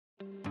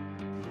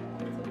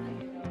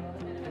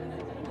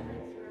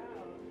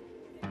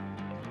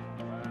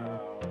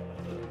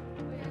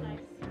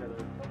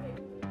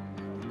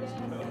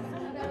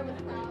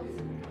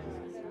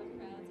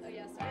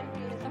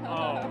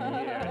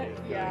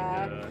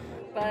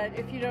but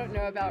if you don't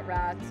know about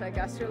rats, I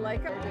guess you're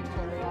like a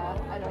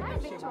Victoria. I don't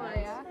think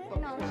Victoria.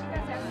 No, she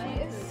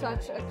she is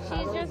such a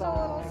cuddle She's just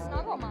ball. a little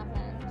snuggle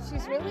muffin.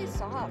 She's really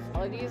soft.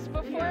 All of these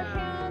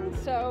beforehand,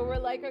 so we're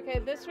like, okay,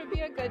 this would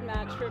be a good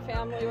match for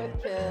family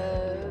with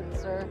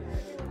kids, or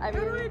I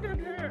mean,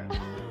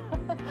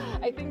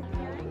 I think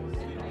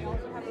they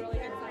also have a really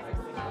good sense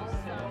of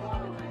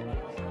smell.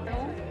 So,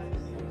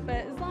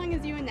 but as long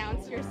as you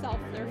announce yourself,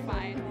 they're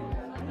fine.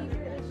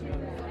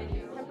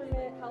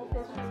 Temperament, health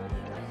issues.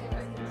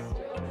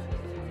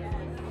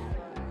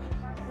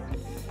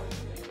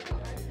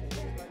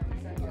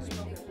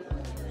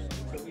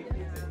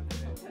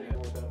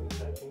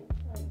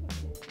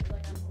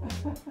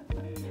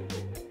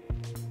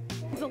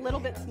 He's a little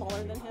bit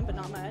smaller than him, but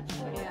not much.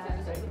 And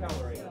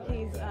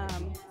he's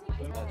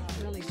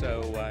really.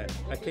 So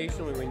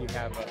occasionally when you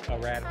have a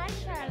rat. Hi,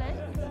 Charlotte.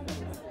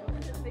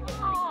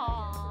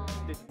 Aww.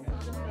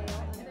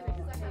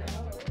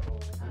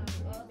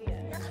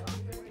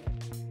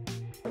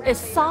 It's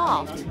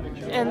soft,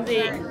 and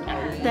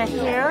the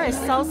hair is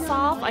so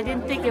soft. I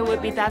didn't think it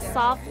would be that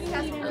soft,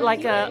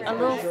 like a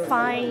little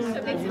fine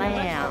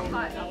lamb.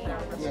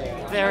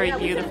 Very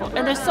beautiful,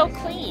 and they're so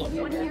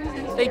clean.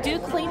 They do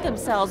clean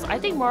themselves, I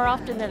think, more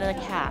often than a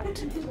cat.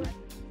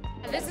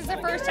 This is the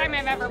first time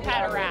I've ever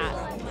pet a rat.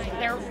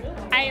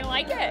 I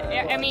like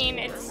it. I mean,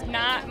 it's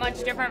not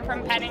much different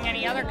from petting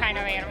any other kind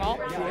of animal.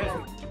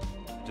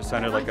 Just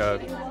sounded like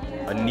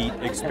a neat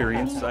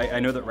experience. I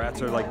know that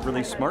rats are like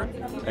really smart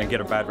and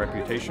get a bad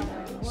reputation,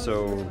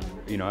 so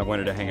I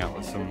wanted to hang out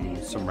with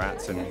some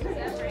rats and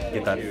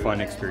get that fun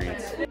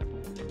experience.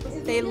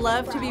 They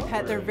love to be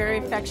pet. They're very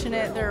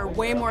affectionate. They're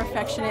way more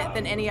affectionate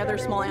than any other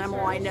small animal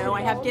I know.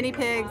 I have guinea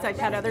pigs. I've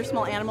had other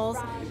small animals.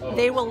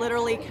 They will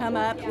literally come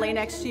up, lay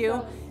next to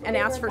you, and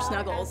ask for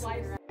snuggles.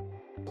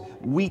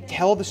 We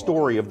tell the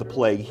story of the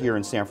plague here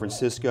in San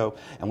Francisco,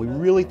 and we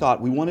really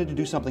thought we wanted to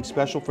do something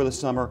special for the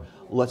summer.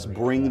 Let's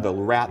bring the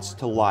rats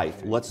to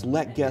life. Let's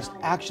let guests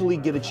actually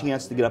get a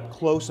chance to get up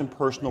close and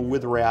personal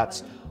with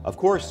rats. Of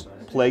course,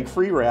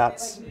 plague-free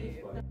rats.